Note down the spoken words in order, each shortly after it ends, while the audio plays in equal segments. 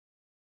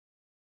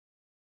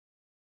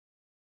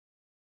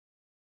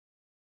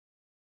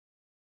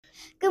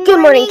Good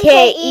morning,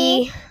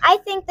 KE. I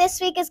think this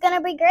week is going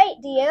to be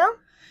great. Do you?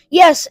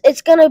 Yes,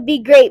 it's going to be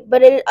great,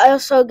 but it's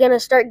also going to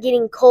start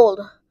getting cold.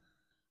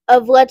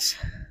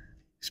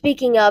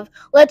 Speaking of,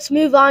 let's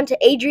move on to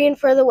Adrian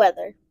for the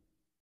weather.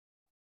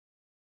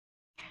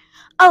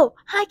 Oh,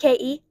 hi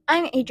KE.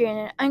 I'm Adrian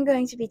and I'm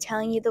going to be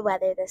telling you the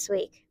weather this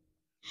week.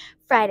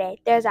 Friday,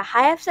 there's a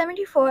high of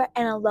 74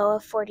 and a low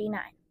of 49.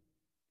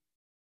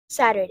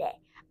 Saturday,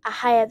 a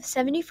high of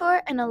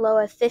 74 and a low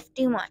of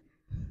 51.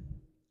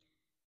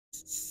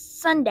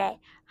 Sunday,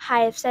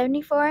 high of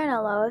 74 and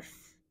a low of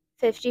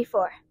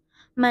 54.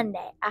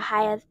 Monday, a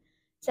high of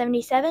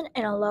 77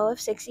 and a low of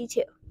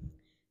 62.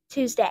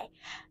 Tuesday,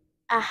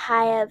 a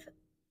high of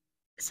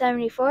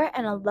 74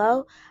 and a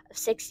low of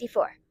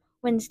 64.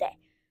 Wednesday,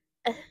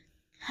 a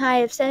high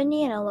of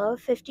 70 and a low of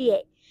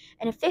 58.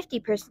 And a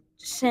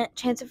 50%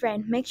 chance of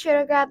rain. Make sure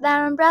to grab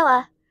that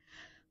umbrella.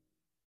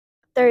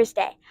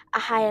 Thursday, a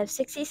high of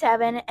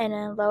 67 and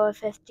a low of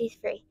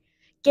 53.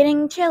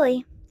 Getting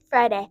chilly.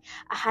 Friday,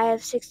 a high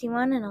of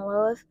 61 and a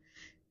low of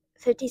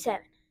 57.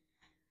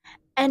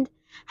 And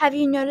have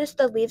you noticed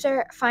the leaves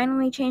are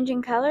finally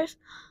changing colors?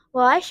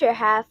 Well, I sure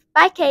have.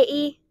 Bye,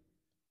 KE.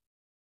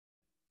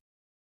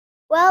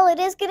 Well, it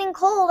is getting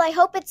cold. I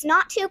hope it's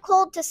not too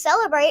cold to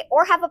celebrate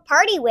or have a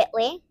party,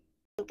 Whitley.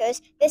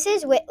 This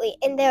is Whitley,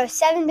 and there are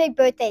 7 big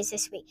birthdays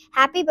this week.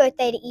 Happy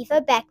birthday to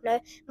Eva Beckner,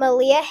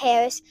 Malia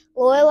Harris,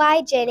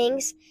 Lorelei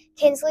Jennings,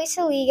 Tinsley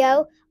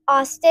Saligo,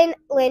 Austin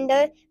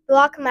Linder,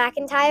 Brock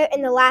McIntyre,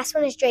 and the last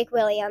one is Drake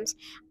Williams.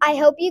 I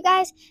hope you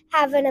guys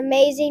have an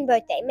amazing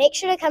birthday. Make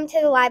sure to come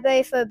to the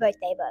library for a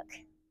birthday book.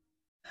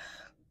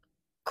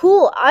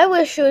 Cool, I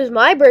wish it was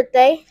my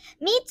birthday.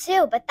 Me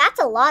too, but that's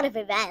a lot of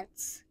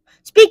events.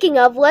 Speaking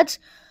of, let's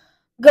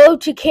go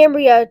to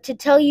Cambria to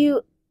tell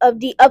you of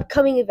the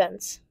upcoming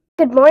events.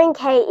 Good morning,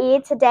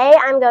 KE. Today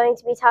I'm going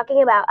to be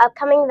talking about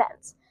upcoming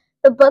events.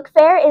 The book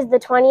fair is the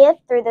 20th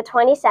through the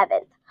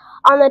 27th.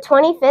 On the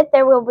 25th,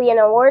 there will be an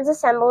awards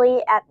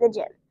assembly at the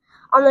gym.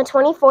 On the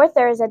 24th,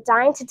 there is a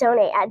dine to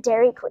donate at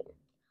Dairy Queen.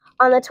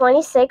 On the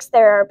 26th,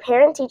 there are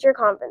parent-teacher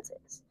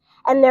conferences.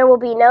 And there will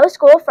be no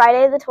school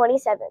Friday the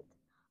 27th.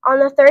 On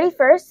the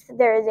 31st,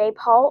 there is a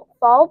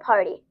fall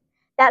party.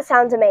 That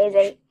sounds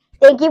amazing.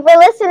 Thank you for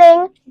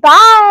listening.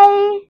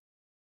 Bye!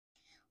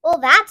 Well,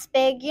 that's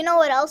big. You know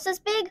what else is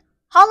big?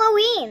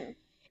 Halloween.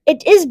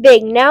 It is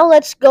big. Now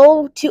let's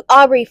go to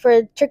Aubrey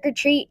for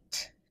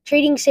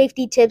trick-or-treating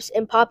safety tips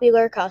and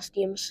popular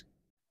costumes.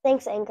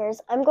 Thanks,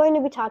 Anchors. I'm going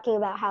to be talking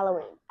about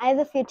Halloween. I have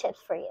a few tips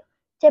for you.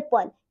 Tip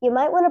 1. You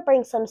might want to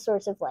bring some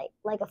source of light,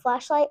 like a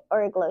flashlight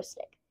or a glow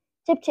stick.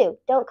 Tip 2.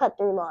 Don't cut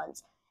through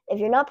lawns. If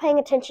you're not paying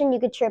attention, you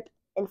could trip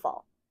and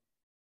fall.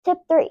 Tip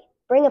 3.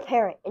 Bring a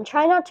parent and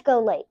try not to go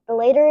late. The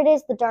later it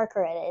is, the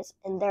darker it is,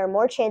 and there are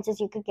more chances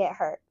you could get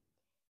hurt.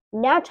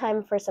 Now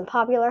time for some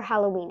popular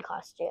Halloween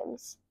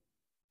costumes.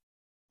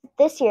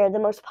 This year, the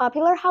most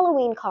popular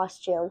Halloween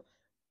costume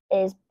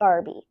is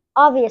Barbie.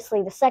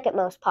 Obviously, the second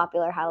most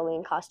popular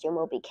Halloween costume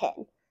will be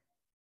Ken.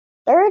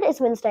 Third is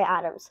Wednesday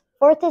Addams.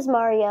 Fourth is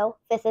Mario.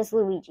 Fifth is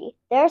Luigi.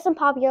 There are some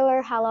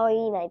popular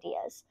Halloween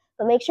ideas,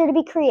 but make sure to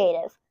be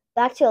creative.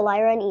 Back to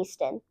Elira and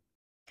Easton.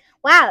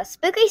 Wow,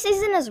 spooky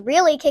season is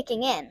really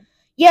kicking in.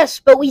 Yes,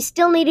 but we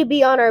still need to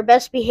be on our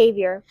best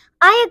behavior.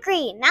 I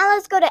agree. Now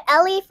let's go to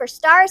Ellie for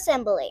Star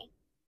Assembly.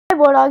 Hi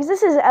Bulldogs,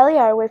 this is Ellie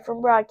Arwood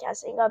from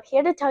Broadcasting. I'm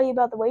here to tell you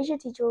about the ways your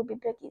teacher will be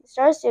picking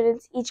STAR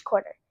students each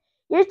quarter.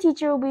 Your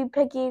teacher will be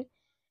picking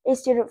a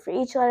student for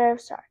each letter of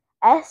STAR.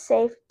 S,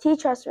 safe, T,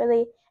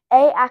 trustworthy,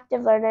 A,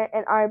 active learner,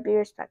 and R, be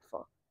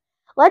respectful.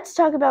 Let's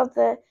talk about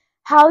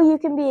how you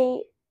can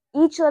be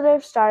each letter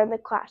of STAR in the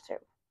classroom.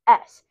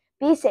 S,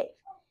 be safe.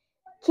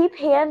 Keep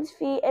hands,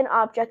 feet, and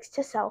objects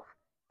to self.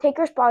 Take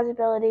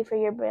responsibility for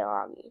your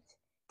belongings.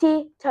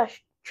 T,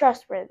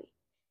 trustworthy.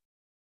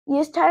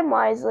 Use time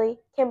wisely.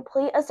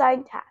 Complete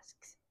assigned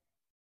tasks.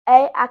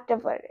 A,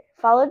 active learner.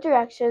 Follow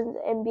directions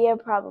and be a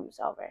problem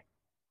solver.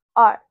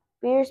 R,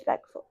 be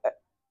respectful.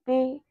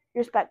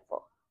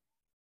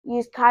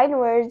 Use kind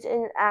words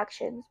and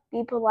actions.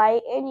 Be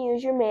polite and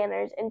use your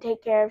manners and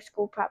take care of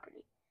school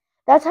property.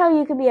 That's how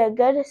you can be a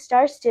good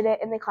STAR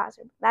student in the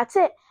classroom. That's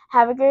it.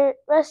 Have a good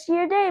rest of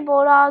your day,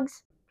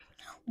 Bulldogs.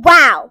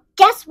 Wow,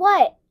 guess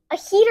what? A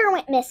heater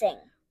went missing.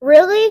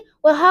 Really?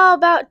 Well, how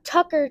about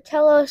Tucker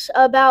tell us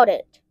about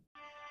it?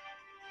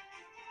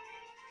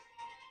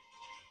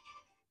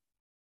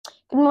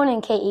 Good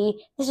morning,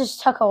 KE. This is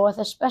Tucker with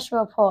a special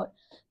report.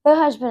 There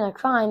has been a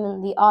crime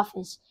in the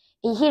office.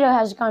 A heater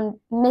has gone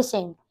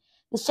missing.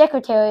 The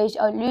secretaries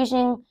are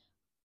losing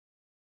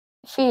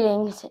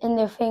feelings in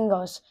their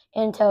fingers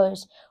and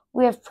toes.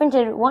 We have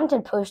printed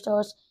wanted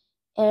posters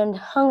and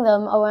hung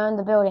them around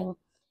the building.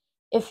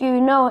 If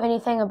you know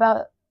anything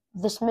about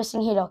this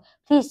missing heater,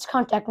 please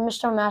contact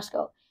Mr.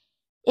 Masco.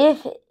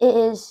 If it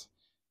is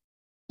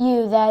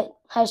you that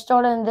has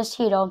stolen this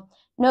heater,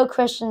 no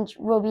questions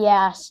will be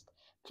asked.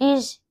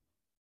 Please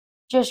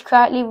just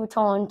quietly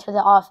return to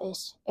the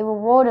office. A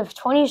reward of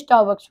 20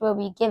 Starbucks will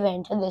be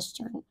given to the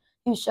student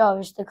who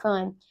solves the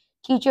crime.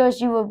 Teachers,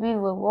 you will be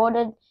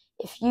rewarded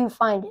if you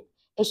find it.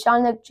 a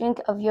sonic drink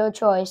of your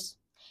choice.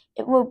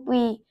 It will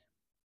be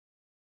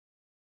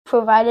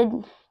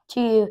provided to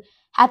you.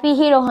 Happy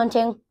Hito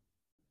hunting!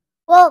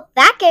 Well,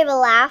 that gave a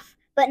laugh,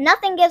 but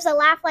nothing gives a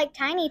laugh like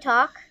Tiny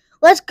Talk.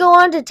 Let's go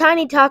on to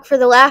Tiny Talk for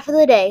the laugh of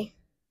the day.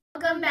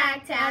 Welcome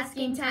back to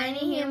Asking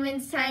Tiny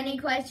Humans Tiny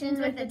Questions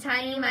with a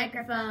Tiny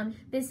Microphone.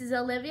 This is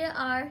Olivia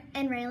R.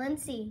 And Raylan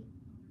C.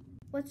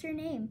 What's your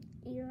name?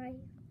 Eli.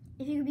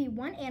 If you could be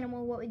one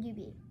animal, what would you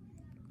be?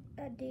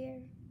 A deer.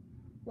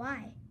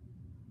 Why?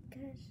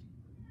 Because.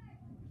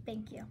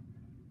 Thank you.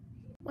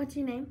 What's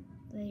your name?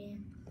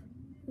 Layden.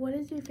 What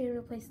is your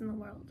favorite place in the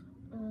world?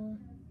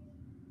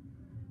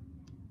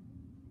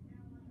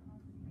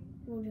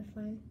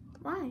 Waterfront.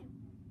 Why?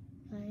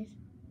 Nice.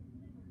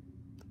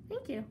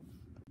 Thank you.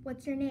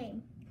 What's your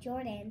name?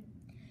 Jordan.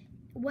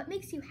 What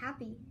makes you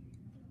happy?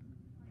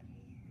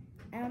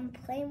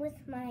 Playing with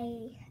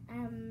my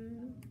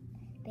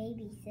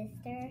baby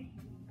sister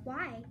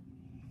Why?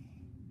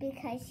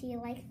 because she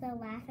likes to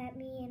laugh at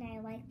me and I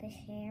like to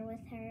share with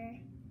her.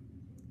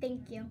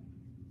 Thank you.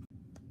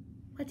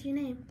 What's your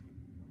name?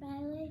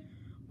 Riley.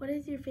 What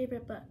is your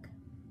favorite book?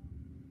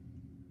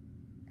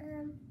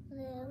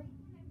 Blue.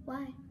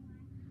 Why?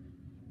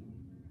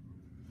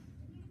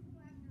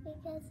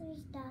 Because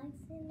there's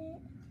dogs in it.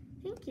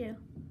 Thank you.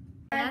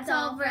 That's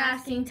all for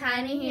Asking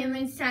Tiny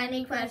Humans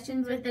Tiny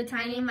Questions with a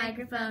Tiny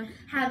Microphone.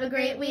 Have a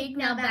great week.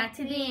 Now back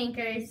to the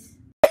anchors.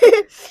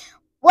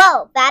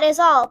 Well, that is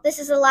all. This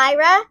is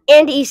Elira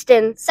And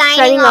Easton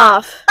signing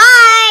off.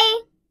 Bye!